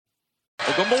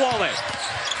Ogunbowale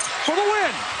for the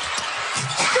win.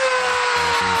 Good!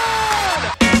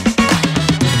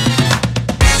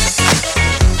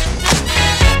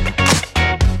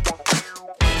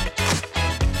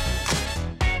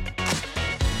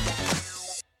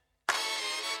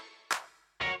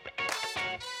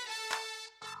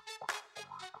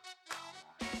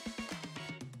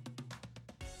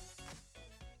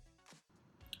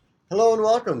 Hello and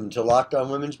welcome to Locked On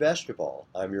Women's Basketball.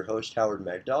 I'm your host, Howard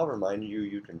Magdahl. Reminding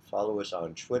you can follow us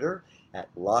on Twitter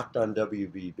at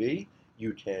LockedOnWBB.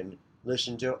 You can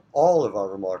listen to all of our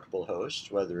remarkable hosts,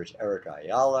 whether it's Eric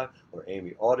Ayala or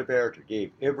Amy Audebert or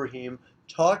Gabe Ibrahim,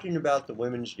 talking about the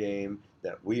women's game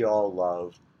that we all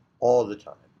love all the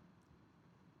time.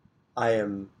 I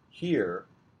am here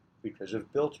because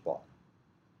of Built Bar.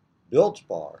 Built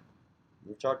Bar,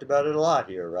 we've talked about it a lot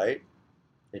here, right?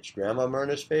 It's Grandma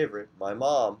Myrna's favorite, my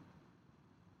mom.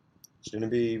 It's going to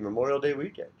be Memorial Day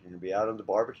weekend. You're going to be out on the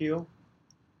barbecue.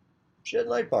 She doesn't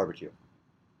like barbecue.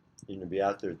 You're going to be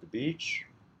out there at the beach,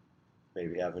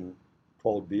 maybe having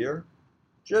cold beer.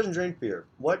 She doesn't drink beer.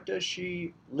 What does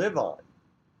she live on?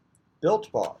 Built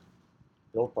Bar.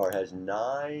 Built Bar has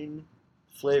 9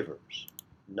 flavors.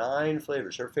 9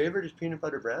 flavors. Her favorite is peanut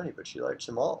butter brownie, but she likes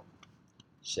them all.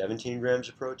 17 grams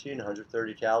of protein,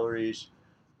 130 calories.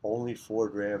 Only 4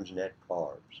 grams net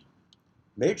carbs.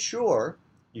 Make sure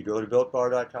you go to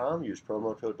BuiltBar.com, use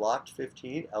promo code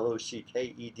LOCKED15,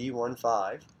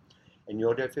 LOCKED15, and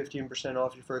you'll get 15%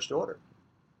 off your first order.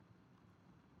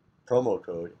 Promo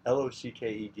code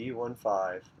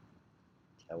LOCKED15.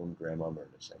 Tell them Grandma Myrna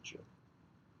sent you.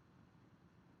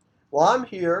 Well, I'm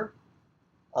here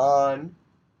on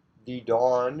the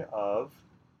dawn of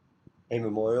a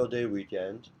Memorial Day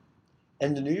weekend,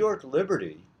 and the New York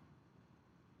Liberty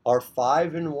are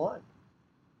 5-1.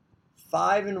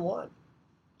 5-1.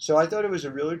 So I thought it was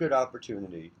a really good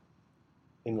opportunity,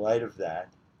 in light of that,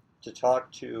 to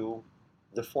talk to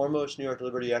the foremost New York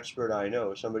Liberty expert I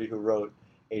know, somebody who wrote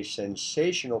a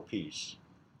sensational piece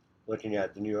looking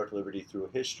at the New York Liberty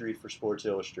through history for Sports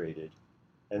Illustrated,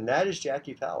 and that is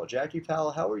Jackie Powell. Jackie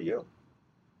Powell, how are you?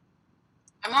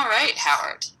 I'm all right,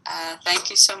 Howard.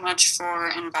 Thank you so much for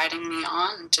inviting me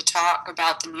on to talk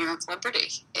about the New York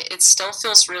Liberty. It still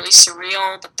feels really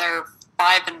surreal, but they're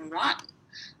 5-1.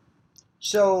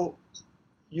 So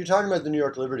you're talking about the New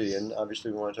York Liberty, and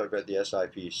obviously we want to talk about the SI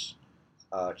piece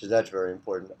because that's very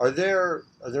important. Are there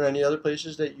any other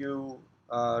places that you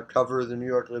cover the New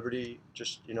York Liberty,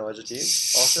 just as a team,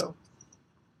 also?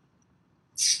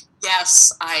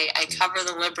 Yes, I cover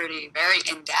the Liberty very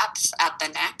in-depth at The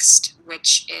Next,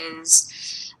 which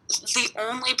is the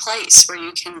only place where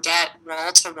you can get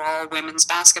wall-to-wall women's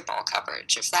basketball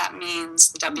coverage. If that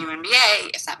means the WNBA,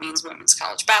 if that means women's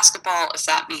college basketball, if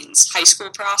that means high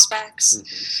school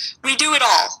prospects, we do it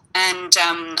all. And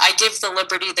I give the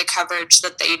Liberty the coverage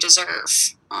that they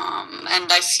deserve.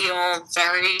 And I feel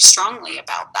very strongly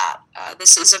about that.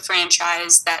 This is a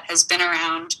franchise that has been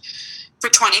around for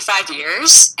 25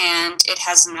 years, and it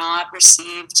has not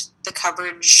received the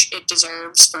coverage it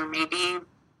deserves for maybe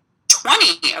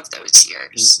 20 of those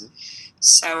years.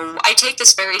 So I take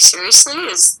this very seriously,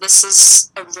 as this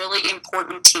is a really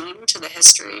important team to the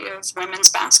history of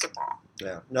women's basketball.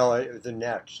 Yeah. No, The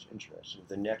Next, interesting.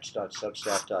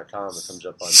 TheNext.substack.com, it comes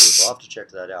up on Google. I'll have to check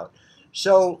that out.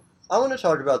 So I want to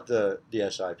talk about the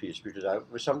SI piece, because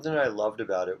something I loved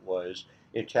about it was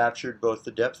it captured both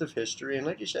the depth of history and,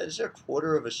 like you said, it's a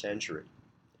quarter of a century.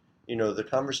 The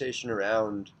conversation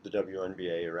around the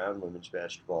WNBA, around women's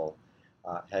basketball,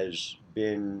 has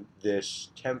been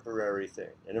this temporary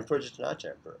thing. And of course, it's not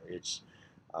temporary. It's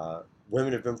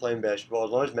women have been playing basketball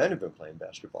as long as men have been playing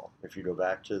basketball, if you go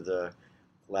back to the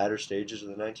latter stages of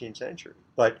the 19th century.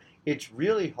 But it's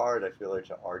really hard, I feel like,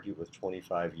 to argue with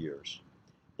 25 years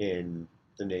in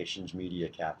the nation's media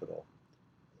capital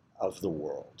of the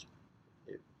world.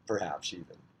 Perhaps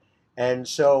even. And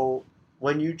so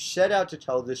when you set out to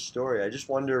tell this story, I just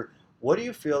wonder, what do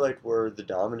you feel like were the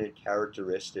dominant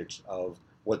characteristics of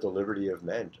what the Liberty have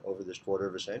meant over this quarter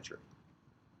of a century?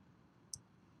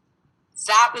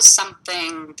 That was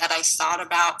something that I thought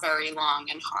about very long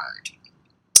and hard.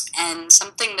 And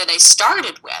something that I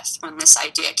started with when this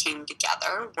idea came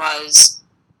together was,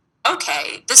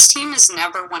 okay, this team has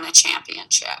never won a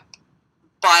championship,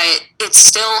 but it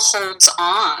still holds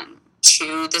on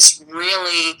to this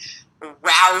really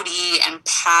rowdy and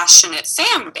passionate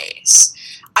fan base.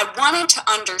 I wanted to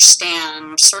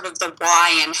understand sort of the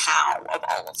why and how of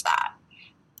all of that.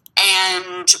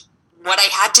 And what I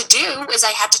had to do is I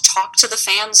had to talk to the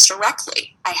fans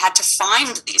directly. I had to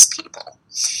find these people.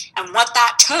 And what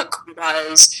that took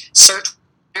was searching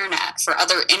internet for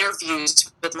other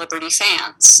interviews with Liberty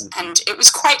fans. And it was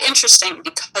quite interesting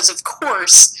because, of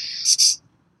course,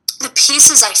 the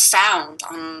pieces I found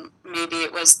on, maybe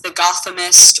it was The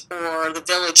Gothamist or The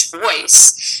Village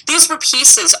Voice, these were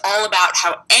pieces all about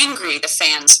how angry the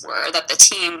fans were that the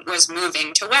team was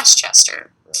moving to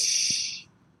Westchester.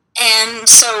 And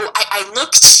so I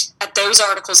looked at those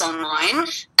articles online,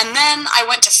 and then I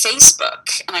went to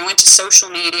Facebook, and I went to social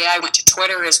media, I went to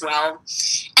Twitter as well,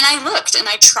 and I looked, and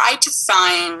I tried to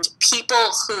find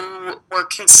people who were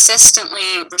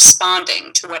consistently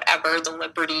responding to whatever the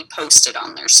Liberty posted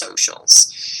on their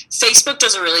socials. Facebook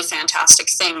does a really fantastic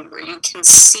thing where you can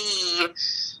see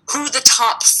who the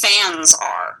top fans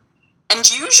are. And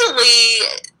usually,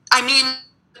 I mean,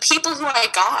 the people who I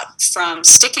got from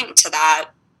sticking to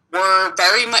that were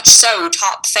very much so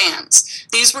top fans.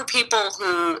 These were people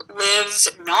who live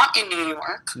not in New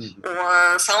York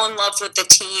or fell in love with the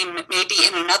team maybe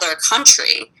in another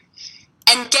country.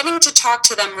 And getting to talk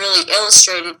to them really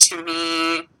illustrated to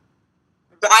me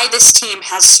why this team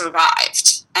has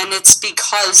survived. And it's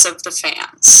because of the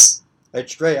fans.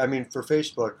 It's great. I mean, for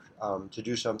Facebook to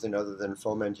do something other than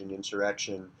fomenting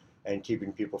insurrection and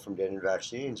keeping people from getting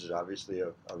vaccines is obviously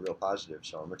a real positive.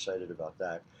 So I'm excited about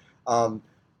that.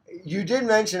 You did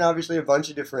mention, obviously, a bunch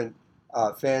of different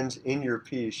fans in your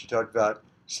piece. You talked about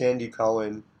Sandy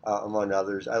Cohen, among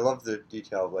others. I love the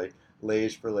detail of, like,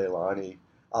 Lays for Leilani.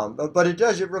 But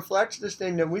it reflects this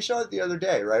thing that we saw it the other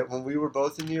day, right, when we were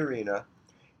both in the arena,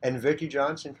 and Vicki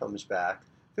Johnson comes back.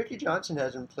 Vicki Johnson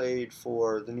hasn't played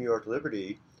for the New York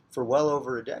Liberty for well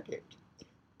over a decade.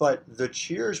 But the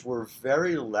cheers were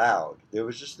very loud. There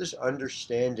was just this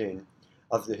understanding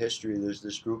of the history. There's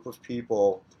this group of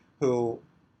people who,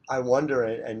 I wonder,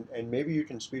 and maybe you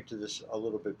can speak to this a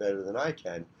little bit better than I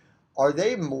can, are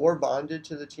they more bonded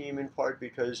to the team in part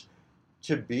because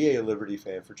to be a Liberty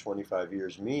fan for 25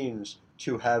 years means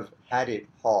to have had it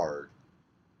hard?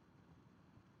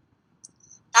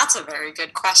 That's a very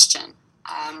good question.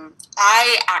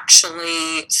 I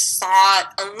actually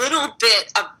thought a little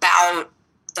bit about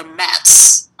the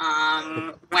Mets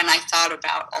when I thought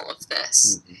about all of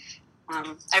this.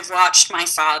 I've watched my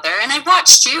father, and I've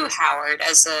watched you, Howard,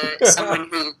 as someone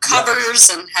who covers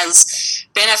and has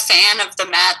been a fan of the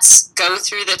Mets, go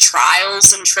through the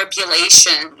trials and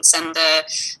tribulations and the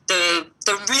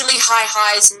really high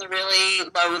highs and the really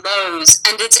low lows.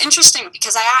 And it's interesting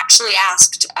because I actually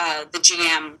asked the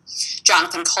GM,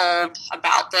 Jonathan Kolb,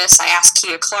 about this. I asked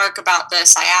Kia Clark about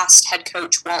this. I asked head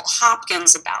coach Walt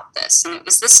Hopkins about this. And it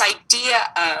was this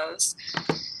idea of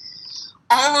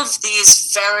all of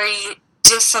these very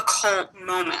difficult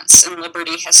moments in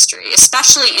Liberty history,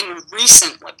 especially in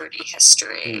recent Liberty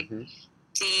history.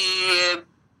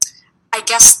 I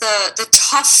guess the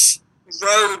tough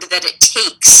road that it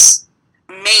takes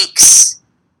makes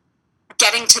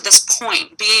getting to this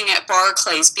point, being at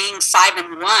Barclays, being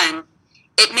 5-1,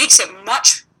 it makes it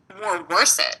much more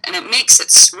worth it, and it makes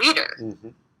it sweeter.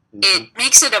 It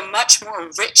makes it a much more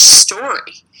rich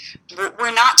story.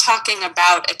 We're not talking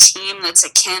about a team that's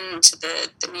akin to the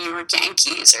New York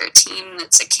Yankees or a team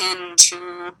that's akin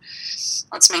to,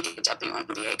 let's make a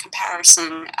WNBA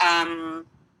comparison,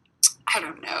 I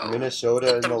don't know.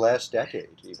 Minnesota in the last decade,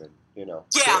 even, you know.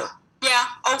 Yeah,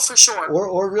 oh, for sure.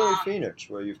 Or really Phoenix,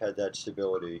 where you've had that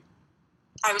stability.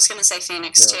 I was going to say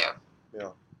Phoenix, too.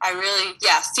 Yeah.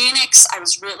 Phoenix I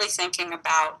was really thinking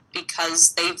about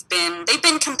because they've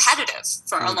been competitive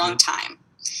for a long time.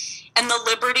 And the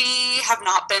Liberty have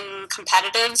not been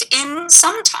competitive in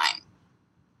some time.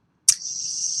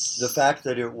 The fact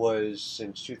that it was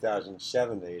since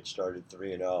 2007 they had started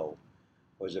 3-0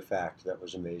 was a fact that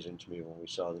was amazing to me when we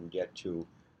saw them get to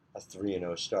a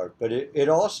 3-0 start. But it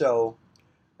also,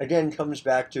 again, comes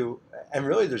back to, and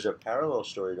really there's a parallel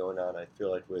story going on, I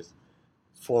feel like, with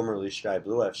formerly Sky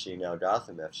Blue FC, now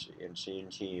Gotham FC, and seeing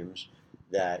teams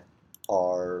that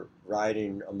are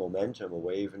riding a momentum, a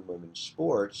wave in women's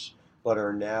sports, but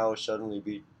are now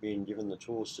suddenly being given the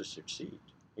tools to succeed,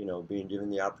 you know, being given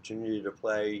the opportunity to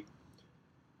play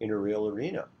in a real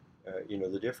arena. You know,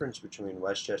 the difference between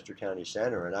Westchester County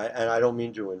Center, and I don't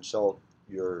mean to insult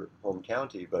your home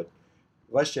county, but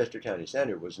Westchester County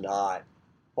Center was not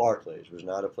Barclays, was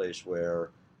not a place where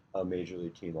a major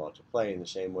league team ought to play, in the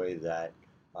same way that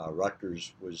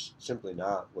Rutgers was simply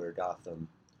not where Gotham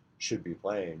should be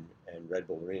playing, and Red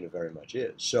Bull Arena very much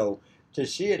is. So to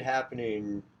see it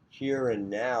happening here and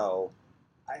now,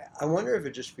 I wonder if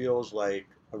it just feels like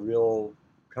a real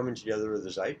coming together of the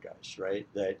zeitgeist, right?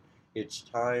 That it's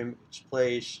time, it's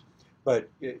place, but,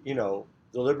 you know,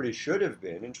 the Liberty should have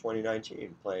been in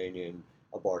 2019 playing in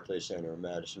a Barclays Center or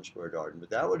Madison Square Garden, but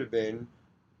that would have been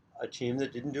a team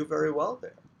that didn't do very well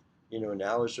there.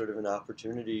 Now is sort of an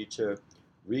opportunity to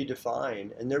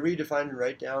redefine, and they're redefining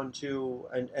right down to,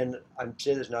 and I'm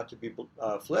saying this not to be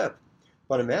flip,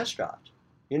 but a mascot.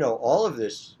 All of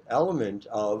this element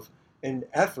of an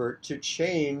effort to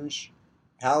change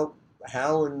how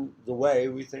and the way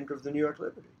we think of the New York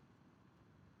Liberty.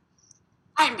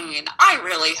 I mean, I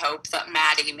really hope that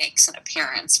Maddie makes an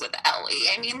appearance with Ellie.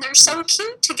 I mean, they're so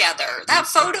cute together. That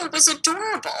photo was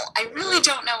adorable. I really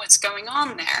don't know what's going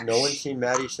on there. No one's seen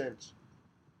Maddie since.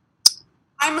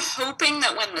 I'm hoping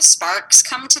that when the Sparks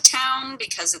come to town,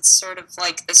 because it's sort of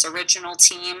like this original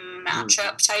team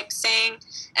matchup type thing,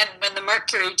 and when the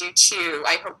Mercury do too,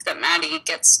 I hope that Maddie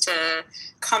gets to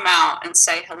come out and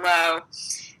say hello.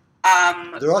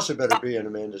 There also better be an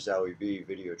Amanda Zawi B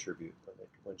video tribute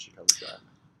when she comes back.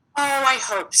 Oh, I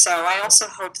hope so. I also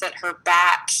hope that her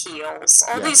back heals.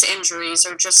 All these injuries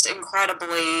are just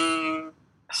incredibly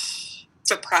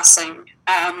depressing.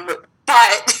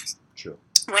 But Sure.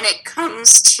 When it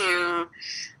comes to,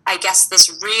 I guess, this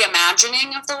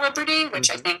reimagining of the Liberty, which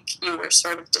I think you were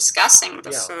sort of discussing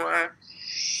before,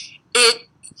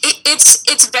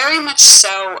 it's very much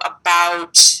so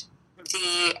about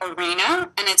the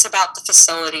arena, and it's about the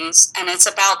facilities, and it's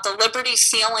about the Liberty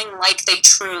feeling like they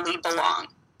truly belong.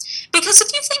 Because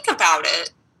if you think about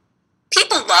it,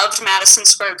 people loved Madison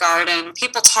Square Garden.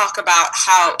 People talk about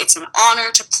how it's an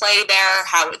honor to play there,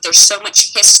 how there's so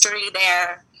much history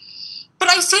there. But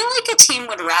I feel like a team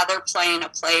would rather play in a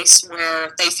place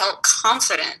where they felt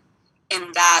confident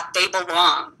in that they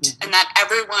belonged and that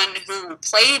everyone who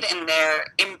played in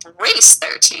there embraced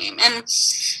their team. And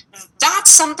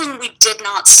that's something we did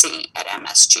not see at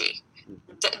MSG.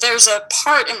 There's a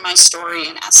part in my story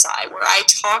in SI where I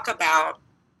talk about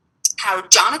how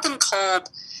Jonathan Kolb,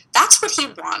 that's what he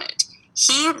wanted.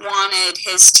 He wanted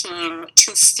his team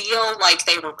to feel like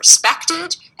they were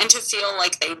respected and to feel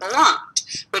like they belonged,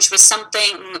 which was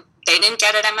something they didn't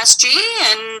get at MSG,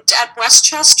 and at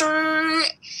Westchester,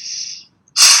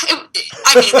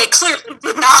 they clearly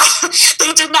did not.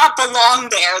 They did not belong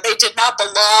there. They did not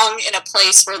belong in a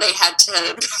place where they had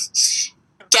to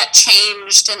get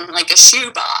changed in like a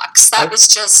shoebox. That was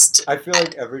just. I feel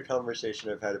like every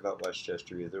conversation I've had about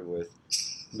Westchester, either with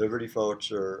Liberty folks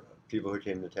or people who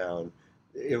came to town,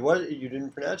 you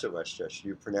didn't pronounce it Westchester.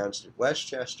 You pronounced it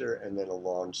Westchester and then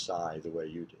alongside the way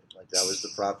you did. Like that was the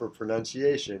proper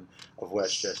pronunciation of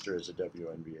Westchester as a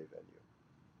WNBA venue.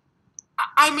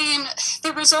 I mean,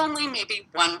 there was only maybe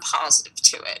one positive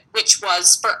to it, which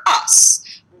was for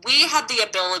us. We had the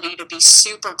ability to be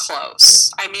super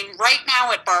close. Yeah. I mean, right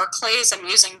now at Barclays, I'm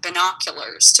using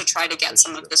binoculars to try to get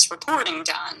some of this reporting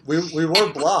done. We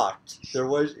were blocked. It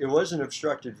was an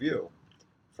obstructed view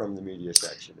from the media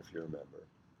section, if you remember,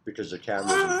 because the camera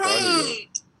was in front of you.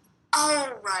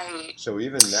 Oh, right. So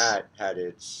even that had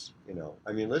its,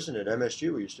 listen, at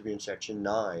MSG we used to be in Section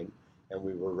 9, and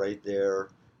we were right there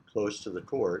close to the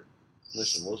court.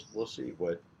 Listen, we'll see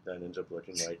what that ends up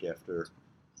looking like after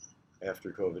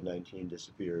COVID-19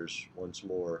 disappears once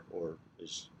more or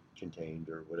is contained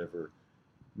or whatever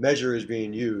measure is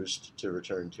being used to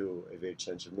return to a vague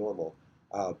sense of normal.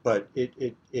 But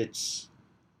it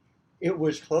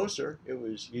was closer. It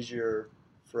was easier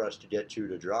for us to get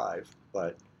to drive,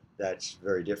 but that's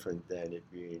very different than it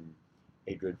being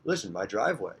a good... Listen, my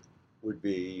driveway would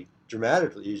be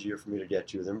dramatically easier for me to get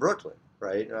to than Brooklyn,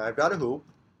 right? And I've got a hoop,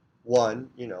 so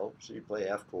you play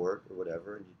half court or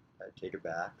whatever, and you take it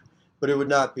back. But it would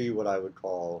not be what I would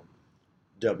call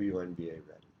WNBA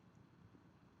ready.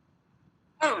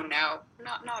 Oh, no,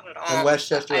 not at all. And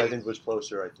Westchester, I think, was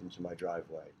closer, to my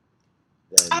driveway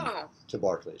than to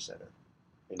Barclays Center.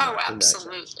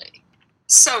 Absolutely.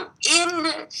 So in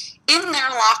their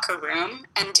locker room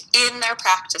and in their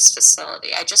practice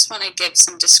facility, I just want to give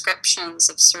some descriptions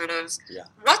of sort of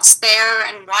what's there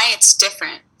and why it's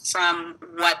different from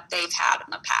what they've had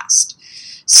in the past.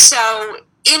 So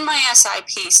in my SI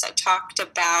piece, I talked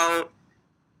about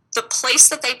the place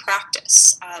that they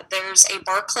practice. There's a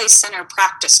Barclays Center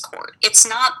practice court. It's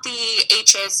not the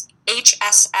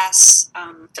HSS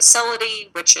facility,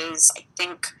 which is, I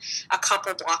think, a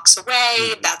couple blocks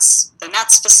away. That's the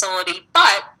Nets facility.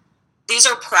 But these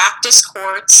are practice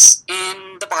courts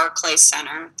in the Barclays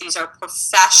Center. These are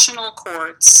professional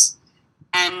courts,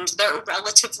 and they're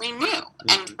relatively new.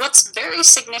 And what's very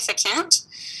significant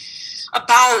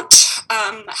about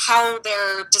how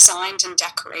they're designed and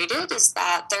decorated is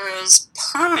that there is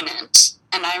permanent,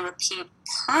 and I repeat,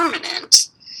 permanent,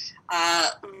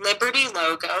 Liberty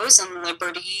logos and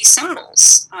Liberty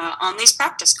symbols on these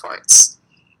practice courts.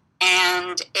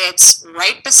 And it's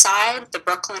right beside the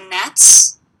Brooklyn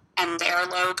Nets and their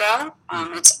logo.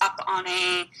 It's up on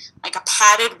a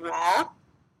padded wall,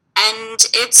 and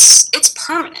it's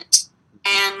permanent.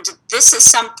 And this is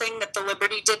something that the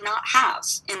Liberty did not have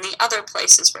in the other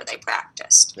places where they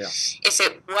practiced. Yeah. If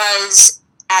it was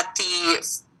at the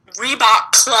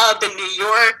Reebok Club in New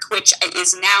York, which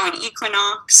is now an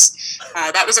Equinox,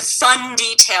 that was a fun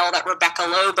detail that Rebecca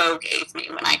Lobo gave me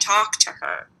when I talked to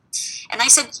her. And I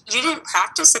said, you didn't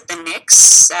practice at the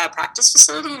Knicks practice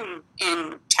facility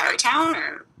in Tarrytown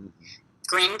or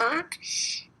Greenberg?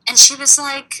 And she was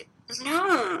like,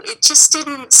 no, it just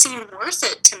didn't seem worth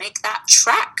it to make that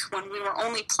trek when we were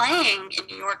only playing in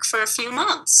New York for a few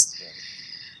months. Yeah.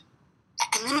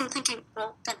 And then I'm thinking,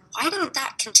 well, then why didn't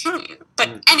that continue?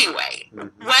 But anyway, when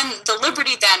the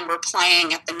Liberty then were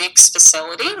playing at the Knicks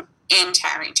facility in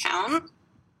Tarrytown,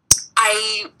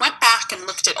 I went back and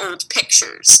looked at old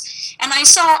pictures, and I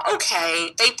saw,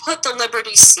 okay, they put the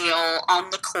Liberty seal on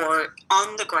the court,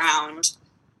 on the ground,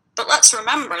 but let's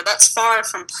remember, that's far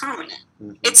from permanent.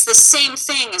 Mm-hmm. It's the same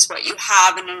thing as what you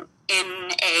have in an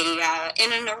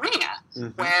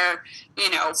arena, where,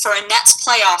 for a Nets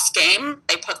playoff game,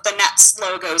 they put the Nets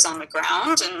logos on the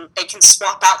ground, and they can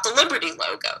swap out the Liberty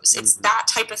logos. It's that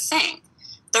type of thing.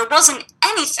 There wasn't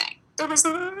anything. There was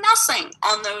nothing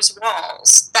on those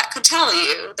walls that could tell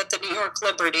you that the New York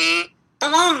Liberty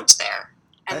belonged there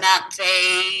and that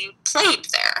they played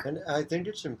there. And I think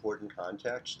it's important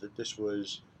context that this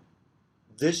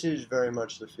is very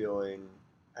much the feeling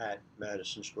at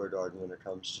Madison Square Garden when it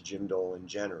comes to Jim Dolan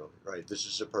generally, right? This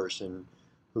is a person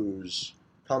whose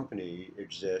company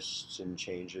exists and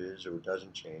changes or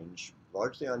doesn't change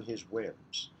largely on his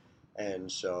whims.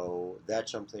 And so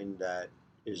that's something that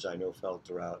is, I know, felt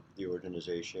throughout the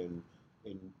organization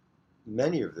in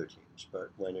many of their teams. But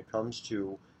when it comes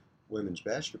to women's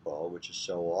basketball, which is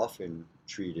so often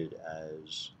treated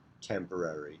as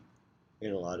temporary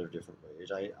in a lot of different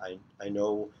ways, I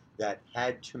know that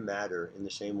had to matter in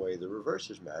the same way the reverse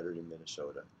has mattered in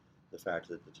Minnesota. The fact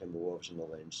that the Timberwolves and the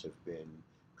Lynx have been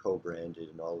co-branded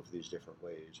in all of these different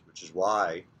ways, which is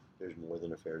why there's more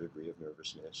than a fair degree of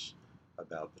nervousness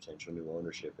about potential new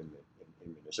ownership in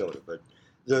Minnesota. But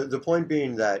the point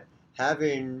being that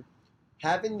having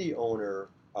the owner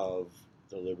of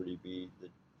the Liberty be the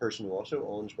person who also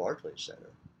owns Barclays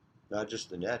Center, not just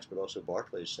the Nets, but also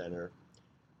Barclays Center,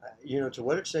 to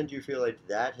what extent do you feel like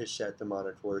that has set them on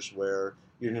a course where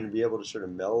you're going to be able to sort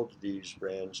of meld these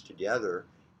brands together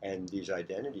and these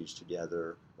identities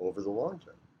together over the long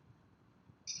term?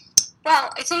 Well,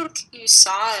 I think you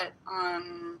saw it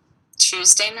on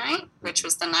Tuesday night, which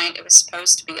was the night it was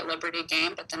supposed to be a Liberty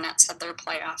game, but the Nets had their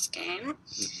playoff game.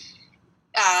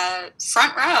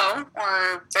 Front row,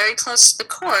 or very close to the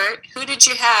court, who did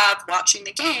you have watching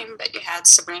the game? But you had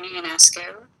Sabrina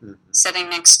Ionescu sitting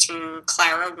next to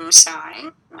Clara Wu-Tsai,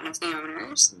 one of the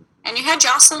owners, and you had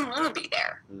Jocelyn Willoughby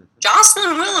there.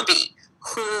 Jocelyn Willoughby,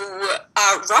 who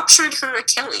ruptured her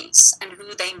Achilles and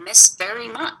who they miss very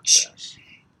much. Yes.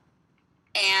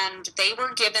 And they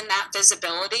were given that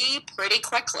visibility pretty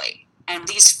quickly. And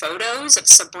these photos of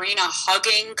Sabrina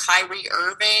hugging Kyrie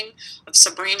Irving, of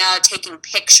Sabrina taking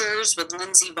pictures with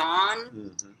Lindsey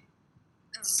Vonn,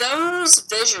 those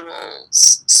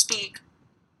visuals speak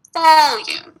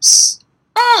volumes.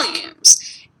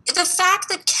 Volumes. The fact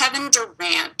that Kevin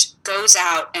Durant goes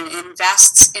out and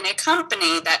invests in a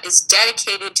company that is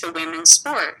dedicated to women's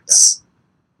sports,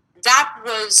 that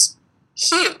was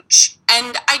huge.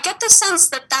 And I get the sense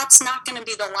that that's not going to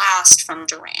be the last from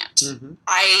Durant.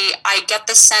 I get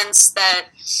the sense that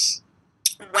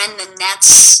when the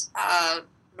Nets,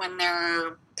 when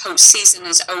their postseason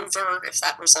is over, if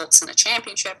that results in a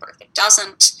championship or if it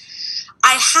doesn't,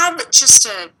 I have just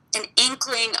an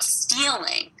inkling, a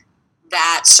feeling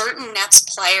that certain Nets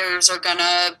players they're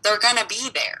gonna be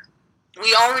there.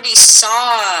 We already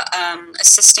saw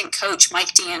assistant coach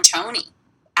Mike D'Antoni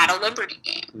at a Liberty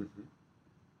game.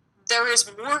 There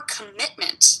is more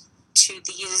commitment to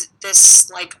this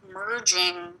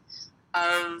merging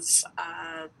of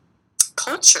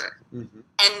culture.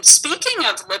 And speaking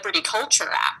of Liberty culture,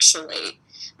 actually,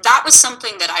 that was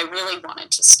something that I really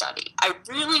wanted to study. I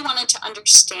really wanted to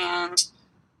understand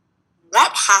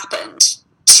what happened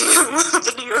to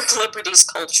the New York Liberty's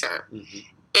culture.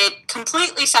 It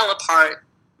completely fell apart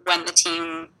when the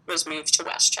team was moved to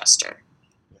Westchester.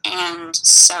 And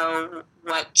so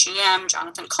what GM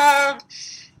Jonathan Kolb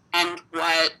and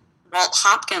what Walt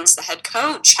Hopkins, the head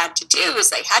coach, had to do is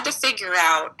they had to figure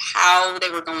out how they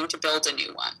were going to build a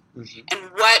new one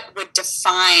and what would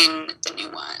define the new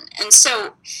one. And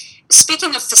so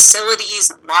speaking of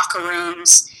facilities and locker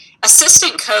rooms,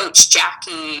 assistant coach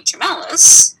Jackie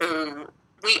Jamelis, who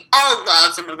we all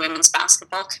love in the women's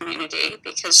basketball community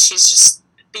because she's just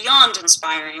beyond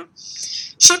inspiring.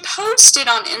 She posted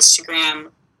on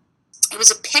Instagram, it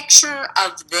was a picture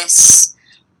of this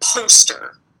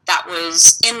poster that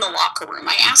was in the locker room.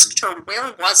 I asked her,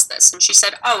 where was this? And she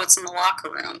said, oh, it's in the locker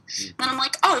room. And I'm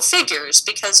like, oh, figures,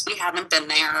 because we haven't been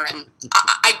there, and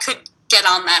I could get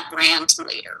on that rant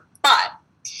later. But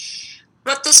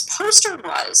what this poster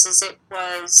was, is it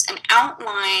was an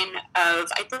outline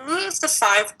of, I believe, the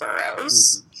 5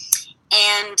 boroughs,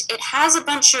 and it has a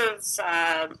bunch of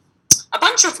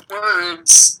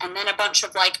words and then a bunch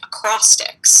of like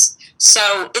acrostics.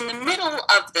 So in the middle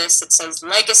of this, it says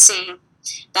legacy.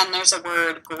 Then there's a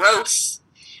word growth.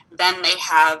 Then they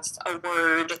have a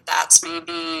word that's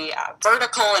maybe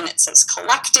vertical, and it says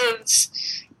collective.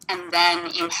 And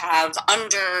then you have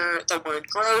under the word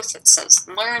growth, it says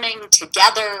learning,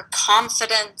 together,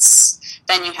 confidence.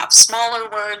 Then you have smaller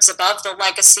words above the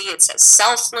legacy. It says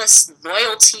selfless,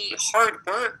 loyalty, hard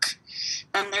work.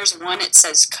 Then there's one, it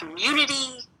says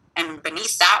community. And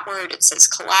beneath that word, it says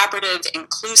collaborative,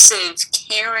 inclusive,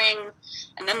 caring.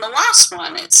 And then the last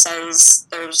one, it says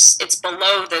it's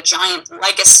below the giant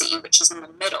legacy, which is in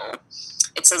the middle.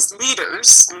 It says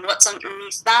leaders, and what's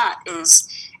underneath that is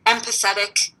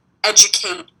empathetic,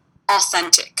 educate,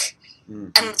 authentic.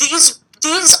 And these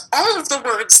all of the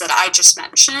words that I just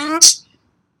mentioned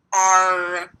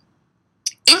are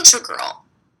integral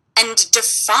and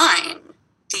define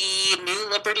the New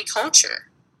Liberty culture.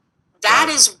 That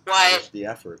is what the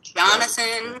effort.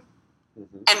 Jonathan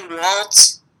and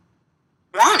Walt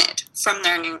wanted from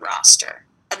their new roster.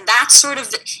 And that's sort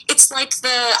of, it's like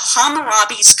the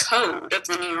Hammurabi's Code of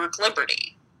the New York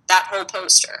Liberty, that whole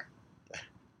poster.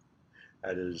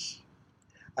 That is,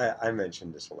 I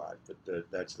mentioned this a lot,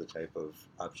 but that's the type of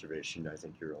observation I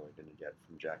think you're only going to get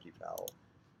from Jackie Powell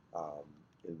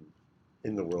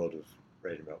in the world of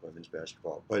writing about women's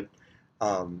basketball. But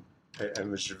and it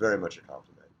was very much a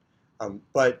compliment.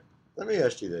 But let me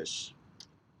ask you this.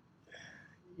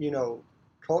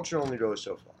 Culture only goes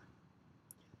so far.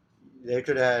 They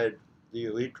could have had the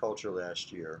elite culture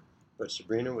last year, but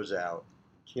Sabrina was out.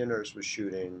 Tia Nurse was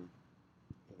shooting,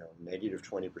 negative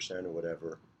 20% or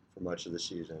whatever for much of the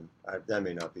season. That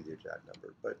may not be the exact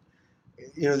number, but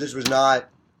this was not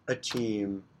a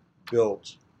team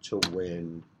built to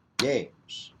win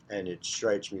games, and it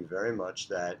strikes me very much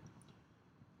that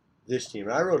this team,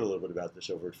 and I wrote a little bit about this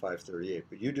over at 538,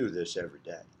 but you do this every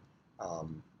day.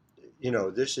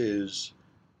 This is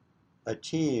a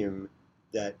team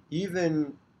that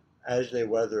even as they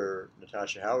weather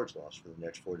Natasha Howard's loss for the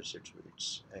next 4 to 6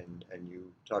 weeks, and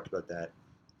you talked about that,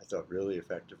 I thought, really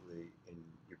effectively in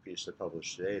your piece that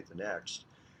published today at the Next.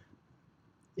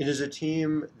 It is a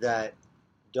team that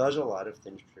does a lot of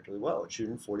things particularly well. It's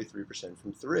shooting 43%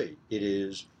 from 3. It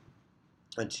is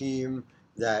a team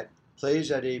that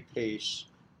plays at a pace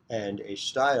and a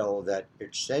style that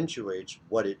accentuates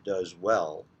what it does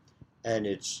well, and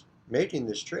it's making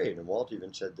this trade. And Walt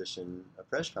even said this in a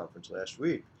press conference last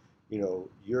week.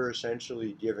 You're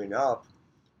essentially giving up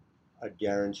a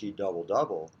guaranteed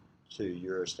double-double to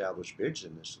your established bigs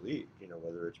in this league.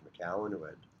 Whether it's McCowan, who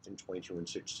had, I think, 22 and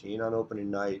 16 on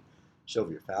opening night.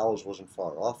 Sylvia Fowles wasn't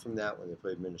far off from that when they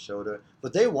played Minnesota.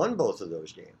 But they won both of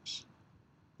those games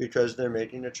because they're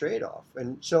making a trade-off.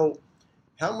 And so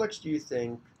how much do you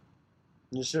think,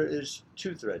 there's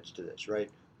 2 threads to this, right?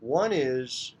 One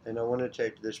is, and I want to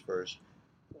take this first,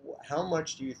 how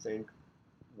much do you think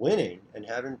winning and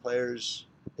having players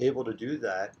able to do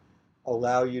that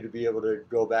allow you to be able to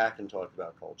go back and talk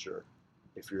about culture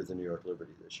if you're the New York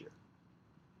Liberty this year?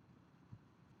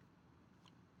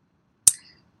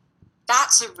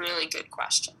 That's a really good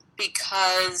question,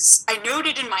 because I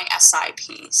noted in my SI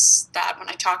piece that when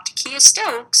I talked to Kia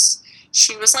Stokes,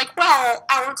 she was like, well,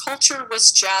 our culture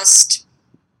was just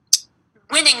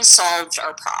winning solved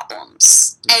our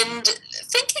problems. And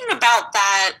thinking about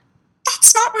that,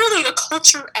 that's not really a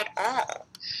culture at all.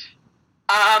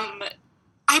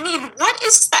 What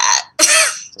is that?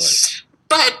 Right.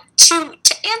 But to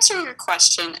answer your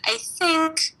question, I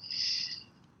think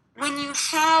when you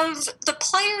have the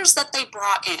players that they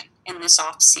brought in this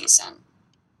offseason,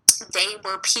 they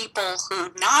were people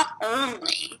who not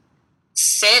only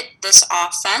fit this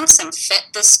offense and fit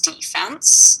this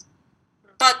defense,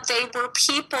 but they were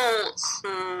people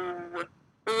who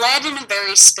led in a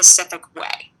very specific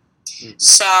way.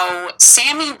 So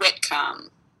Sammy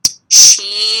Whitcomb,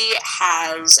 she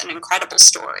has an incredible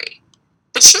story,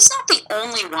 but she's not the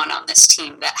only one on this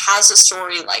team that has a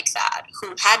story like that,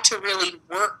 who had to really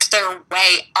work their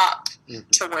way up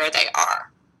to where they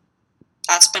are.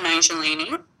 That's Benai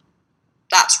Gelini.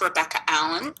 That's Rebecca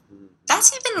Allen.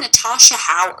 That's even Natasha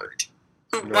Howard,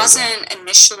 who wasn't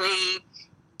initially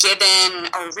given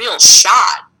a real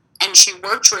shot, and she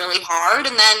worked really hard,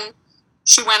 and then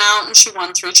she went out and she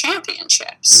won 3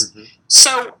 championships. Mm-hmm.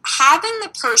 So having the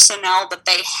personnel that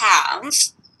they have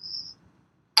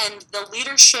and the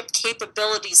leadership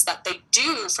capabilities that they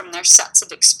do from their sets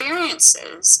of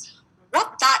experiences,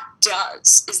 what that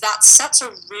does is that sets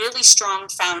a really strong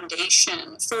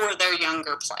foundation for their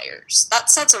younger players. That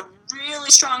sets a really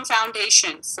strong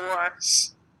foundation for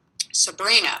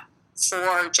Sabrina,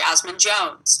 for Jasmine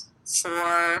Jones,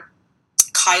 for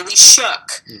Kylie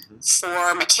Shook,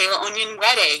 for Michaela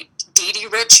Onyenwere, Dee Dee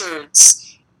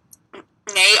Richards,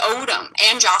 Nay Odom,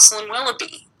 and Jocelyn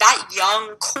Willoughby. That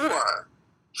young core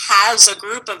has a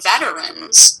group of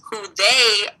veterans who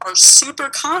they are super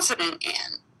confident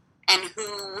in and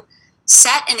who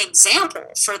set an example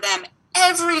for them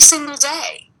every single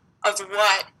day of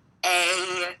what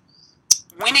a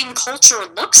winning culture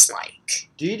looks like.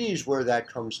 Dee Dee's where that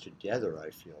comes together,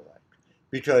 I feel like.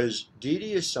 Because Dee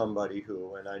Dee is somebody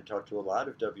who, and I talked to a lot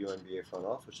of WNBA front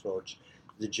office folks,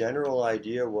 the general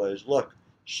idea was, look,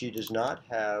 she does not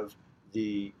have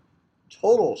the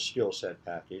total skill set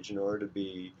package in order to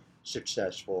be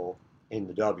successful in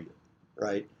the W,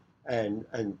 right? And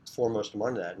foremost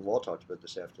among that, and Walt talked about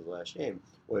this after the last game,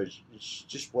 was she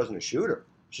just wasn't a shooter.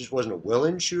 She just wasn't a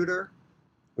willing shooter,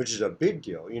 which is a big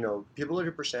deal. You know, people look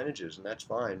at percentages, and that's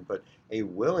fine, but a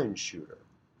willing shooter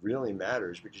really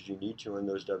matters because you need to, in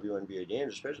those WNBA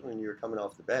games, especially when you're coming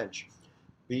off the bench,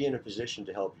 be in a position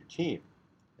to help your team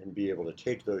and be able to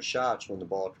take those shots when the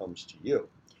ball comes to you.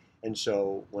 And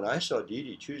so when I saw Dee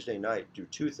Dee Tuesday night do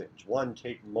 2 things. 1,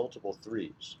 take multiple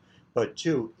threes. But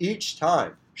 2, each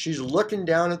time she's looking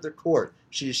down at the court,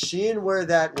 she's seeing where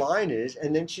that line is,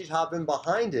 and then she's hopping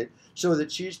behind it so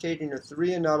that she's taking a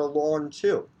 3 and not a long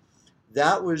 2.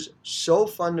 That was so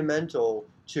fundamental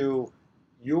to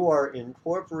you are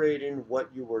incorporating what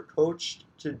you were coached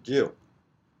to do.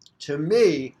 To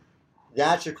me,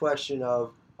 that's a question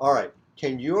of, all right,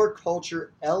 can your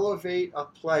culture elevate a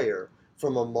player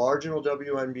from a marginal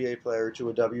WNBA player to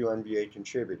a WNBA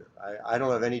contributor? I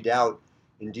don't have any doubt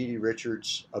in Dee Dee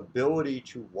Richards' ability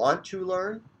to want to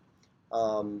learn.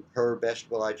 Her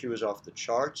basketball IQ is off the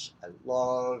charts. I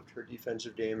loved her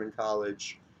defensive game in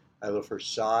college. I love her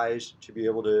size to be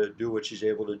able to do what she's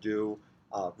able to do,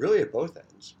 really at both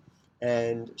ends.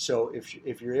 And so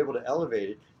if you're able to elevate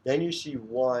it, then you see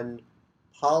one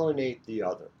pollinate the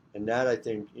other. And that, I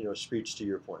think, speaks to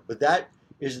your point. But that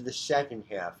is the second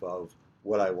half of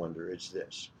what I wonder. It's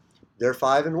this. They're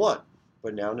 5-1,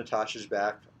 but now Natasha's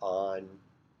back on,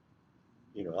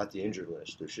 not the injured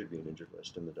list. There should be an injured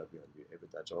list in the WNBA,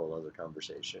 but that's a whole other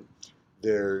conversation.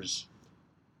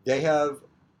 They have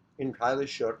in Kylie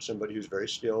Shook somebody who's very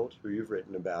skilled, who you've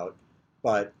written about,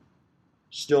 but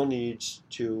still needs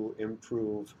to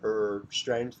improve her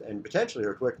strength and potentially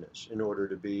her quickness in order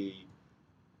to be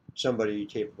somebody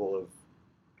capable of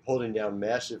holding down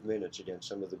massive minutes against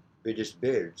some of the biggest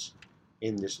bigs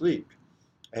in this league.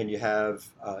 And you have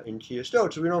in Kia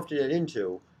Stokes, we don't have to get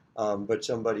into, but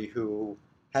somebody who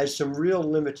has some real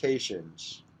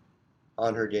limitations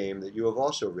on her game that you have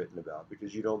also written about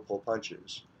because you don't pull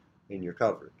punches in your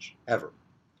coverage, ever.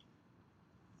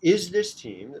 Is this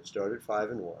team that started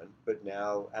 5-1, but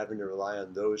now having to rely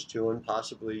on those 2 and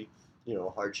possibly, a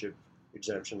hardship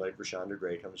exemption like Rashonda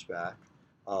Gray comes back,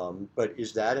 but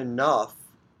is that enough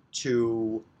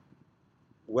to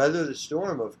weather the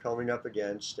storm of coming up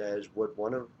against, as what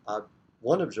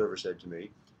one observer said to me,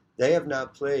 they have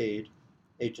not played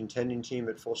a contending team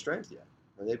at full strength yet.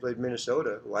 When they played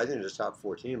Minnesota, who I think is a top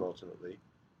 4 team ultimately,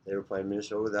 they were playing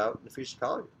Minnesota without Nafisa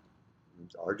Collier,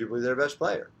 arguably their best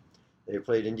player. They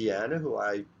played Indiana, who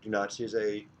I do not see as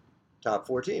a top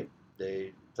 4 team.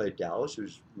 They played Dallas,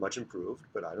 who's much improved,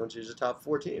 but I don't see as a top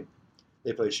 4 team.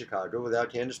 They played Chicago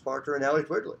without Candace Parker and Allie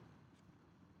Quigley.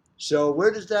 So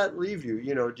where does that leave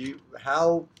you?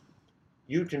 How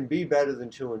you can be better than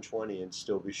 2-20 and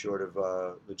still be short of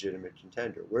a legitimate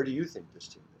contender? Where do you think this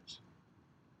team is?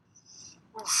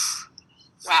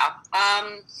 Wow.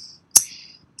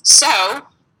 So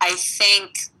I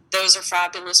think those are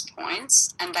fabulous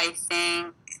points, and I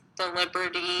think the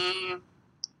Liberty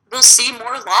will see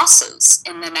more losses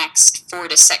in the next 4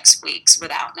 to 6 weeks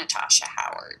without Natasha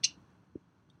Howard.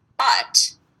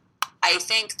 But I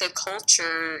think the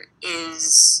culture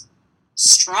is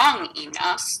strong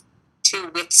enough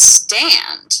to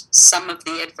withstand some of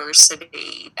the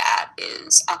adversity that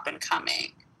is up and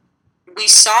coming. We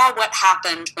saw what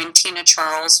happened when Tina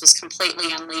Charles was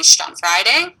completely unleashed on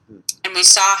Friday, and we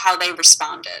saw how they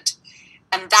responded.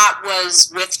 And that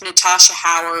was with Natasha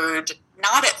Howard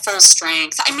not at full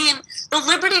strength. I mean, the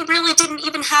Liberty really didn't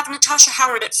even have Natasha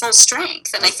Howard at full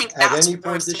strength, and I think that's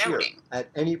worth noting. At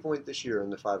any point this year in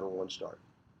the 5-1 start.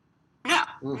 No,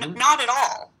 not at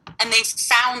all. And they've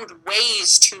found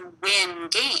ways to win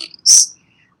games.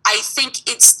 I think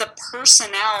it's the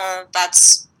personnel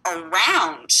that's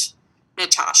around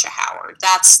Natasha Howard.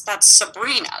 That's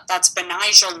Sabrina. That's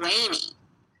Benijah Laney.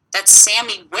 That's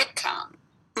Sammy Whitcomb,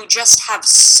 who just have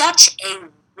such a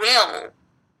will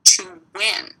to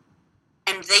win.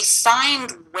 And they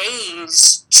find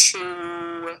ways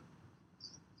to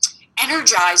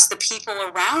energize the people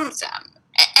around them.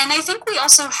 And I think we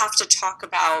also have to talk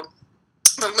about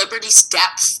the Liberty's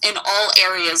depth in all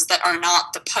areas that are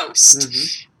not the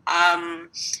post.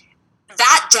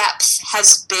 That depth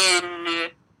has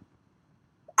been,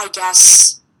 I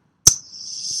guess,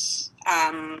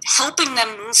 helping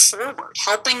them move forward,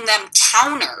 helping them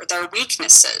counter their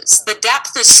weaknesses. The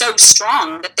depth is so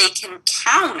strong that they can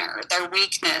counter their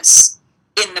weakness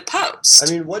in the post.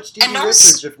 I mean, what's Stevie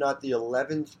Richards, if not the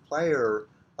 11th player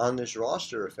on this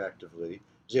roster, effectively,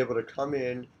 is able to come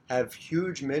in, have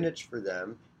huge minutes for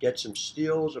them, get some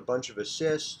steals, a bunch of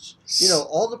assists. You know,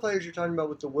 all the players you're talking about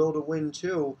with the will to win,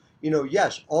 too. You know,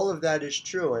 yes, all of that is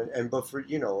true. But for,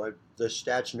 you know, the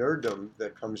stats nerddom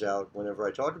that comes out whenever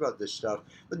I talk about this stuff,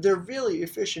 but they're really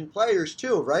efficient players,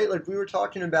 too, right? Like we were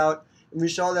talking about, and we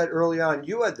saw that early on,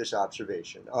 you had this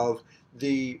observation of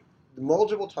the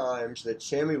multiple times that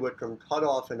Sammy Whitcomb cut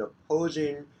off an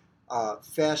opposing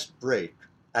fast break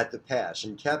at the pass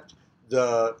and kept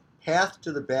the path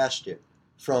to the basket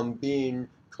from being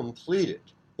completed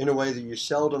in a way that you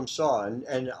seldom saw.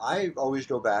 And I always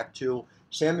go back to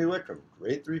Sammy Whitcomb,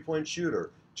 great three-point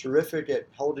shooter, terrific at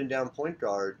holding down point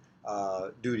guard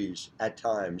duties at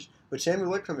times. But Sammy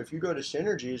Whitcomb, if you go to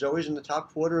Synergy, is always in the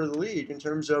top quarter of the league in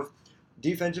terms of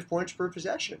defensive points per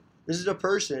possession. This is a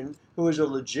person who is a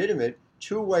legitimate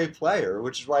two-way player,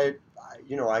 which is why,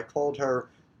 you know, I called her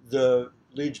the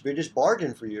league's biggest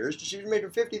bargain for years. She was making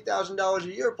 $50,000 a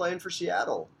year playing for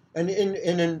Seattle. And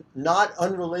in a not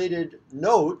unrelated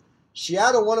note,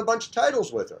 Seattle won a bunch of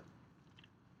titles with her.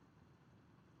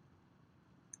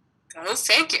 Go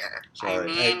figure.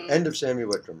 Sorry, I mean, end of Sammy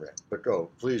Whitcomb rant, but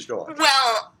please go on.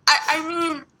 Well, I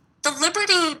mean, the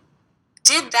Liberty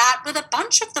did that with a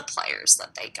bunch of the players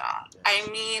that they got. Yes.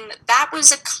 I mean, that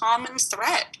was a common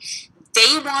thread.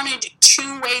 They wanted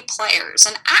two-way players,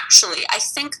 and actually, I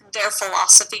think their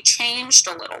philosophy changed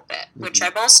a little bit, which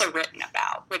I've also written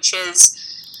about, which is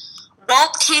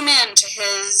Walt came into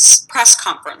his press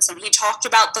conference, and he talked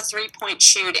about the three-point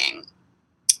shooting.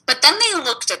 But then they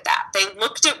looked at that. They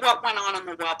looked at what went on in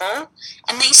the Wubble,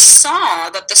 and they saw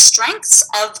that the strengths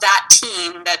of that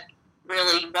team that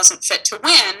really wasn't fit to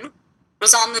win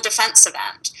was on the defensive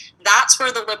end. That's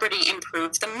where the Liberty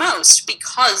improved the most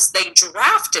because they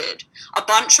drafted a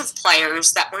bunch of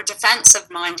players that were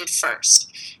defensive-minded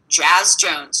first. Jazz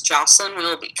Jones, Jocelyn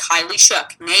Wilby, Kylie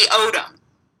Shook, Nay Odom.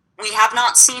 We have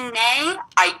not seen Nay.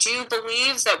 I do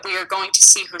believe that we are going to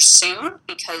see her soon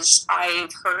because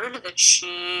I've heard that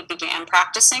she began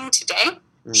practicing today.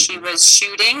 She was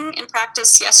shooting in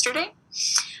practice yesterday.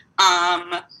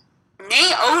 Nay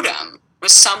Odom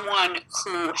was someone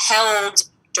who held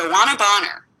Joanna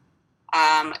Bonner,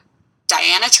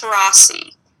 Diana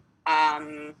Taurasi,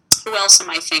 who else am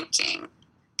I thinking?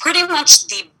 Pretty much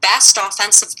the best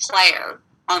offensive player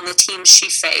on the team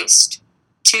she faced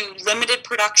to limited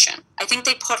production. I think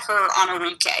they put her on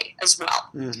Enrique as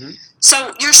well.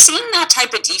 So you're seeing that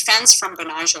type of defense from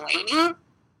Benijah Laney.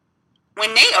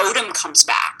 When Nay Odom comes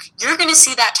back, you're going to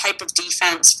see that type of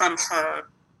defense from her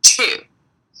too.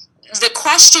 The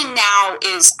question now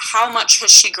is how much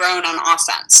has she grown on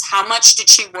offense? How much did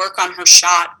she work on her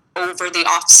shot over the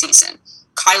offseason?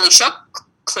 Kylie Shook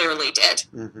clearly did.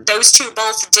 Those two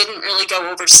both didn't really go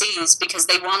overseas because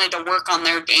they wanted to work on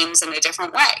their games in a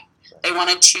different way. They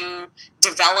wanted to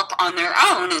develop on their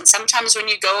own, and sometimes when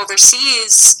you go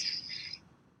overseas,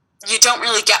 you don't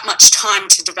really get much time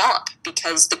to develop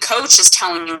because the coach is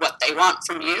telling you what they want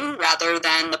from you rather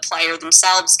than the player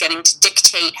themselves getting to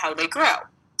dictate how they grow.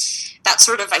 That's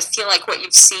sort of, I feel like, what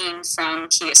you've seen from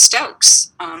Kia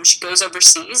Stokes. She goes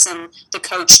overseas, and the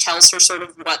coach tells her sort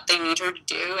of what they need her to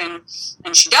do,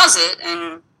 and she does it,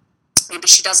 and maybe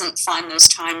she doesn't find those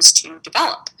times to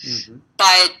develop.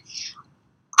 But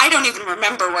I don't even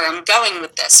remember where I'm going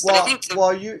with this. But I think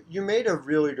you made a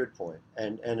really good point,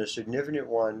 and a significant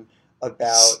one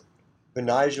about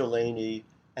Benijah Laney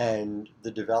and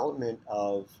the development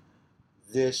of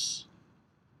this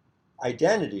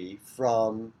identity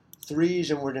from threes,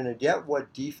 and we're going to get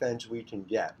what defense we can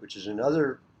get, which is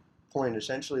another point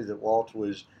essentially that Walt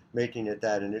was making at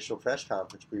that initial press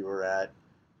conference we were at,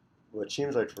 what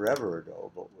seems like forever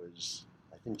ago, but was,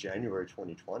 I think, January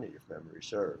 2020, if memory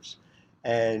serves.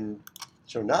 And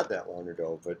so not that long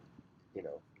ago, but,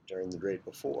 during the break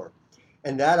before.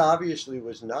 And that obviously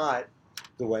was not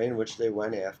the way in which they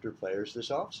went after players this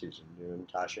offseason.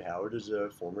 Tasha Howard is a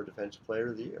former Defensive Player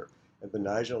of the Year. And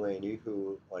Betnijah Laney,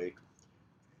 who,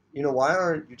 why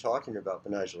aren't you talking about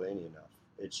Betnijah Laney enough?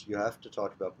 You have to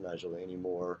talk about Betnijah Laney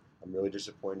more. I'm really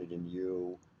disappointed in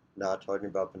you not talking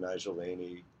about Betnijah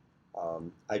Laney.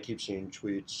 I keep seeing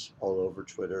tweets all over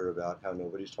Twitter about how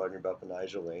nobody's talking about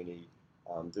Betnijah Laney.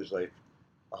 There's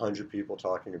 100 people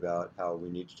talking about how we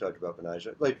need to talk about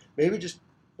Betnijah. Maybe just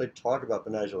talk about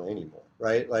Betnijah Laney more,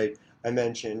 right? I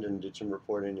mentioned and did some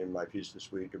reporting in my piece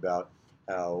this week about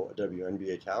how a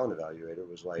WNBA talent evaluator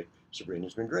was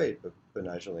Sabrina's been great, but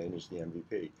Betnijah Laney's the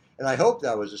MVP. And I hope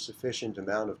that was a sufficient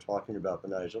amount of talking about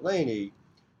Betnijah Laney,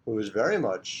 who was very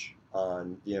much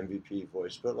on the MVP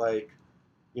voice. But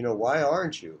why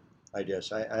aren't you? I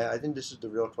guess I think this is the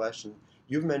real question.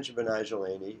 You've mentioned Betnijah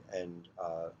Laney and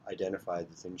identified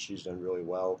the things she's done really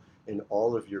well in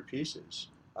all of your pieces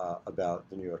about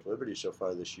the New York Liberty so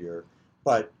far this year.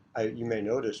 But you may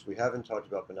notice we haven't talked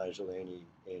about Betnijah Laney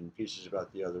in pieces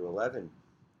about the other 11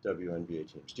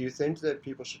 WNBA teams. Do you think that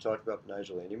people should talk about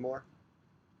Betnijah Laney more?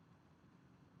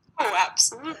 Oh,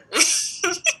 absolutely.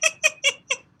 Sorry,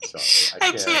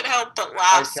 I can't help but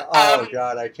laugh.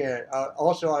 God, I can't.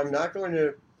 Also, I'm not going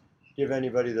to give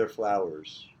anybody their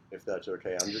flowers, if that's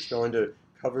okay. I'm just going to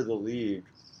cover the league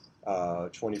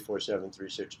 24/7,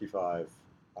 365,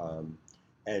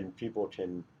 and people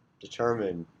can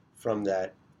determine from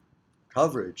that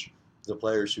coverage the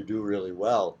players who do really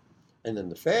well, and then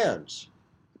the fans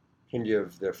can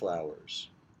give their flowers.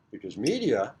 Because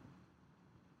media,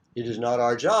 it is not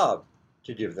our job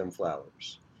to give them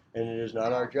flowers. And it is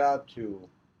not our job to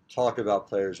talk about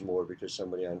players more because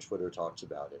somebody on Twitter talks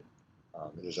about it.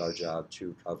 It is our job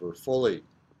to cover fully.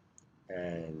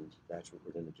 And that's what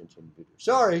we're going to continue to do.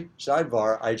 Sorry,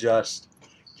 sidebar, I just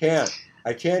can't.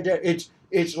 I can't.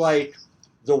 It's like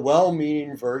the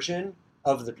well-meaning version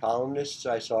of the columnists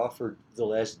I saw for the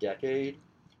last decade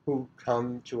who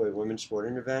come to a women's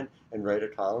sporting event and write a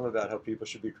column about how people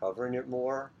should be covering it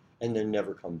more and then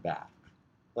never come back.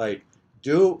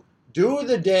 Do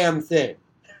the damn thing,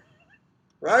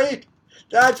 right?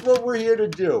 That's what we're here to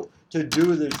do. To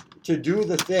do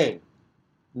the thing,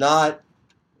 not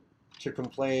to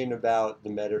complain about the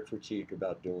meta critique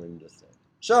about doing the thing.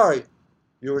 Sorry,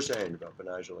 you were saying about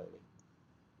Betnijah Laney.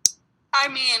 I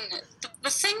mean, the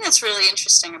thing that's really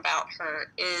interesting about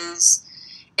her is,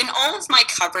 in all of my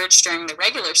coverage during the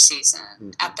regular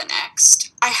season at the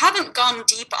Next, I haven't gone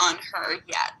deep on her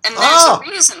yet. And there's a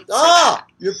reason for that.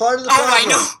 You're part of the problem. Oh, I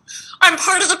know. I'm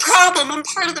part of the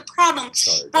problem.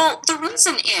 Sorry, well, the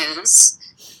reason is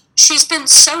she's been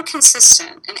so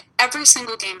consistent in every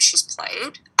single game she's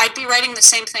played. I'd be writing the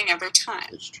same thing every time.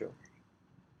 It's true.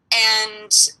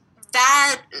 And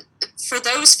that, for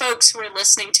those folks who are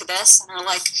listening to this and are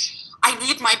like, I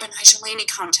need my Betnijah Laney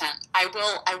content, I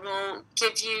will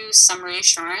give you some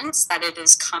reassurance that it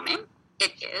is coming.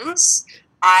 It is.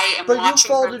 I am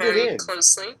watching her very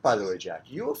closely. By the way, Jack,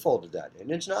 you have folded that in.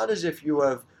 It's not as if you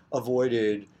have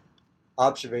avoided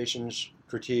observations,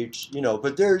 critiques,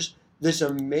 but there's this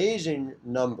amazing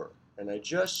number, and I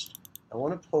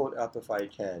want to pull it up if I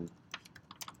can.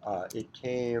 It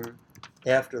came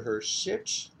after her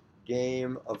 6th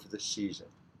game of the season.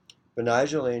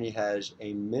 Betnijah Laney has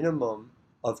a minimum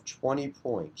of 20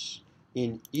 points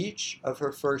in each of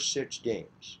her first 6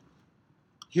 games.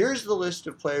 Here's the list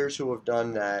of players who have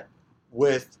done that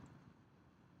with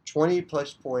 20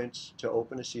 plus points to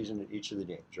open a season in each of the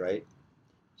games, right?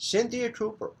 Cynthia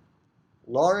Cooper,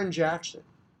 Lauren Jackson,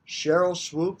 Cheryl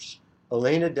Swoops,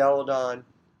 Elena Delle Donne,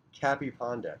 Cappie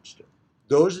Pondexter.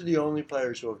 Those are the only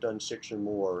players who have done 6 or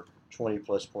more 20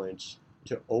 plus points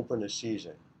to open a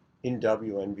season in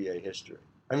WNBA history.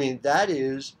 I mean, that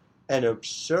is an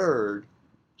absurd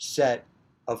set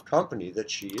of company that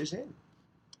she is in.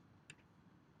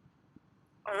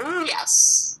 Oh,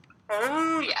 yes.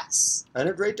 And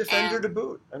a great defender to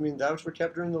boot. I mean, that was what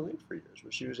kept her in the league for years,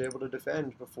 was she was able to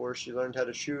defend before she learned how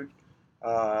to shoot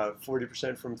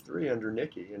 40% from 3 under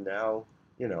Nikki. And now,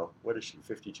 what is she,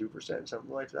 52%,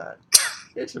 something like that.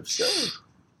 It's absurd.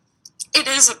 It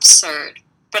is absurd.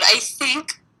 But I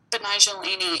think Betnijah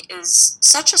Laney is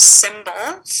such a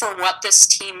symbol for what this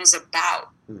team is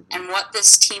about and what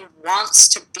this team wants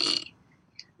to be.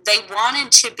 They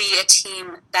wanted to be a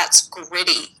team that's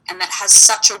gritty and that has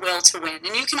such a will to win.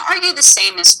 And you can argue the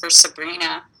same as for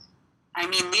Sabrina I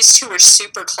mean, these two are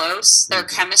super close. Their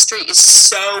chemistry is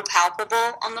so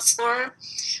palpable on the floor.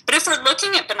 But if we're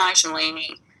looking at Betnijah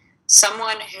Laney,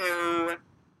 someone who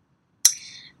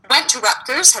went to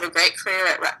Rutgers, had a great career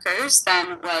at Rutgers,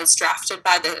 then was drafted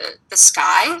by the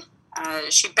Sky.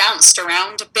 She bounced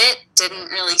around a bit,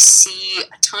 didn't really see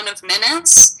a ton of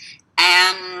minutes,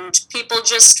 and people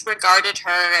just regarded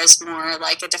her as more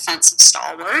like a defensive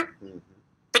stalwart. Mm-hmm.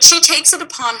 But she takes it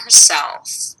upon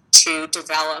herself to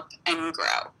develop and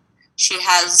grow. She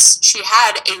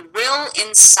had a will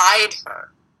inside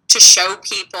her to show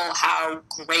people how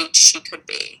great she could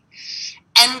be.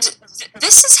 And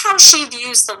this is how she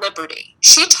views the Liberty.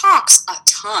 She talks a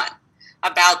ton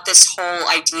about this whole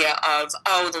idea of,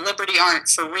 the Liberty aren't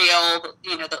for real,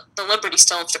 the Liberty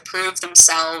still have to prove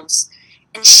themselves.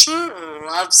 And she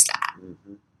loves that.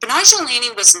 Mm-hmm. Betnijah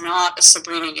Laney was not a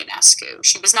Sabrina Ionescu.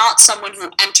 She was not someone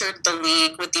who entered the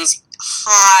league with these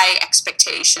high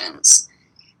expectations.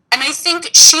 And I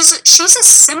think she's a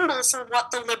symbol for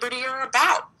what the Liberty are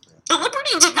about. The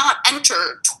Liberty did not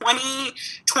enter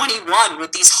 2021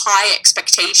 with these high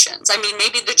expectations. I mean,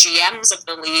 maybe the GMs of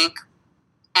the league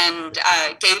and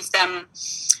gave them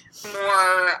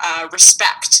more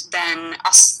respect than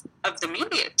us of the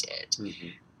media did. Mm-hmm.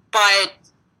 But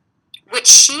what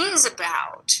she is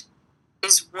about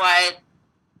is what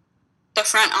the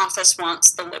front office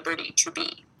wants the Liberty to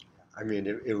be. I mean,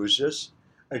 it was just,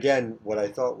 again, what I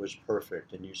thought was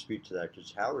perfect, and you speak to that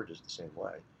because Howard is the same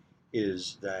way,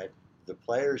 is that the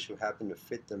players who happen to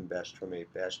fit them best from a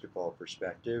basketball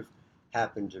perspective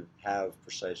happen to have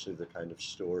precisely the kind of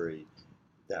story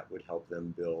that would help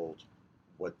them build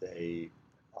what they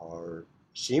are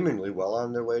seemingly well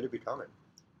on their way to becoming.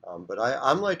 But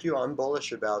I'm like you, I'm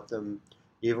bullish about them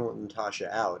even with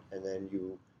Natasha out, and then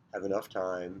you have enough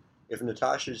time. If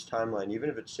Natasha's timeline, even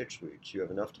if it's 6 weeks, you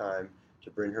have enough time to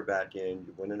bring her back in,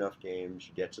 you win enough games,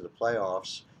 you get to the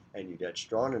playoffs, and you get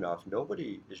strong enough,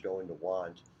 nobody is going to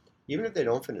want, even if they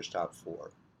don't finish top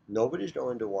 4, nobody's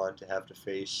going to want to have to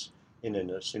face, in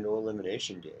a single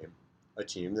elimination game, a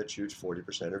team that shoots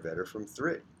 40% or better from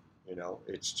 3.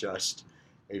 It's just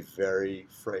a very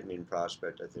frightening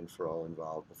prospect, I think, for all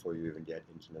involved before you even get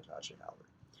into Natasha Howard.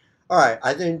 All right,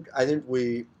 I think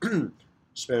we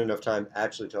spent enough time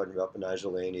actually talking about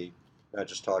Betnijah Laney, not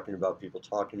just talking about people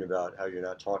talking about how you're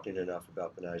not talking enough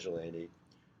about Betnijah Laney.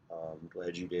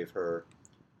 Glad you gave her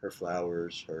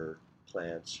flowers, her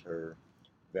plants, her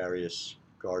various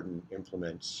garden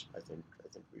implements. I think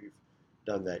we've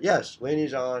done that. Yes,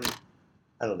 Laney's on.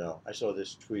 I don't know. I saw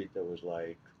this tweet that was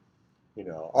like,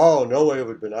 no way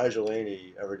would Betnijah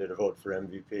Laney ever get a vote for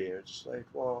MVP. And it's just like,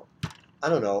 well, I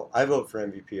don't know. I vote for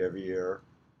MVP every year.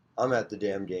 I'm at the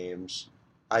damn games.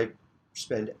 I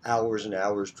spend hours and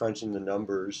hours crunching the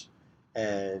numbers,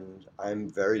 and I'm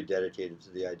very dedicated to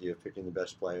the idea of picking the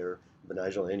best player.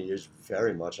 Betnijah Laney is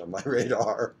very much on my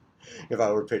radar. If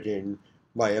I were picking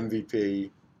my MVP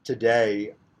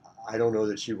today, I don't know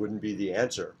that she wouldn't be the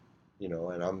answer,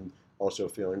 and I'm also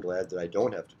feeling glad that I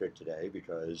don't have to pick today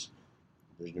because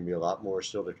there's going to be a lot more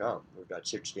still to come. We've got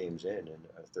 6 games in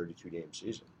a 32-game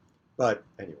season. But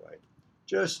anyway,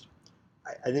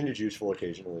 I think it's useful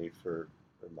occasionally for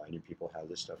reminding people how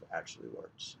this stuff actually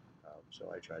works.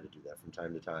 So I try to do that from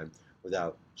time to time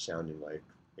without sounding like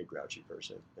a grouchy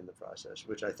person in the process,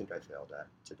 which I think I failed at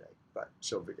today, but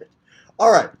so be it.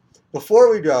 All right,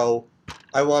 before we go,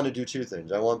 I want to do 2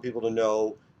 things. I want people to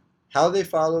know how they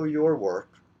follow your work,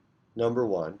 number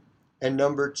 1, and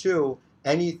number 2,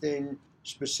 anything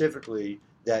specifically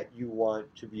that you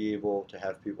want to be able to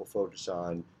have people focus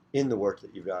on in the work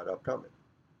that you've got upcoming.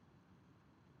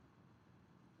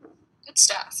 Good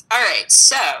stuff. All right,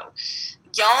 so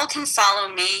y'all can follow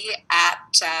me at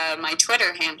my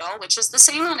Twitter handle, which is the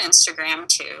same on Instagram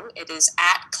too. It is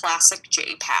at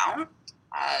ClassicJPow.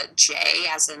 J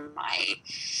as in my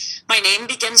name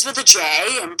begins with a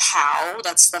J, and Pow,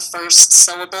 that's the first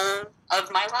syllable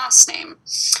of my last name.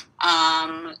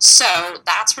 So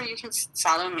that's where you can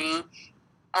follow me.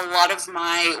 A lot of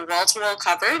my wall-to-wall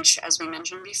coverage, as we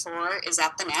mentioned before, is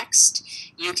at The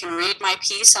Next. You can read my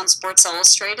piece on Sports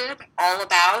Illustrated all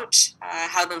about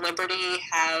how the Liberty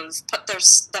have put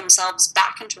themselves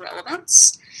back into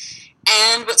relevance.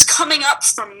 And what's coming up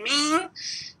from me,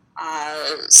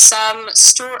 a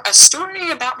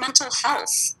story about mental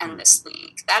health and this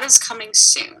league. That is coming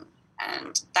soon.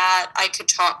 And that I could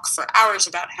talk for hours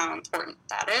about how important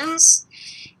that is.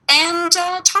 And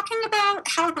talking about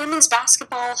how women's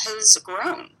basketball has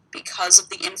grown because of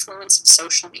the influence of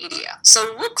social media.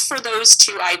 So look for those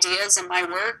 2 ideas in my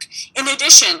work, in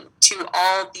addition to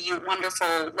all the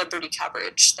wonderful Liberty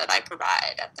coverage that I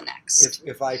provide at The Next.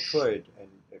 If I could, and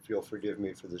if you'll forgive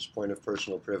me for this point of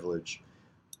personal privilege,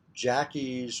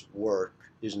 Jackie's work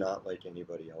is not like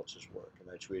anybody else's work. And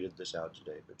I tweeted this out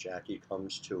today, but Jackie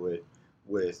comes to it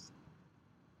with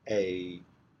a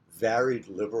varied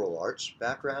liberal arts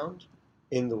background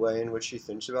in the way in which she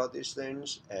thinks about these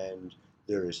things. And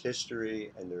there is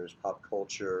history, and there is pop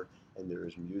culture, and there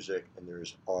is music, and there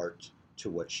is art to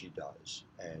what she does.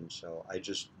 And so I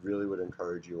just really would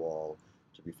encourage you all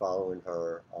to be following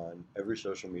her on every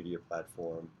social media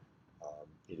platform.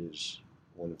 It is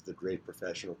one of the great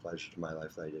professional pleasures of my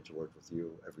life that I get to work with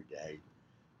you every day.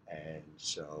 And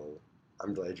so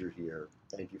I'm glad you're here.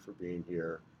 Thank you for being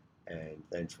here. And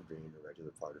thanks for being a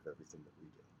regular part of everything that we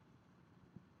do.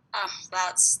 Oh,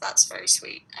 that's very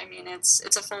sweet. I mean,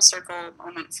 it's a full circle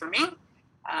moment for me.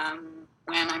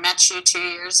 When I met you 2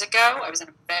 years ago, I was in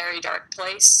a very dark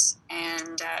place,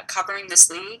 and covering this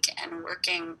league and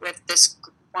working with this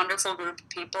wonderful group of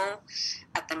people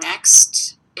at the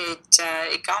Next, it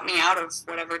got me out of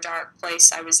whatever dark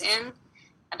place I was in,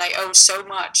 and I owe so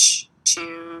much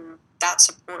to that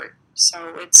support.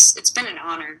 So it's been an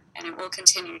honor, and it will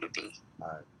continue to be.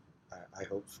 I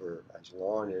hope for as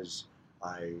long as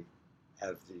I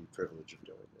have the privilege of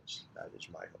doing this. That is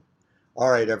my hope. All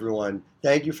right, everyone.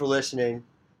 Thank you for listening.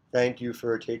 Thank you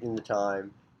for taking the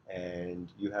time.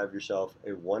 And you have yourself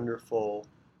a wonderful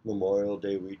Memorial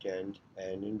Day weekend,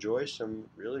 and enjoy some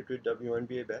really good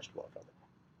WNBA basketball coming.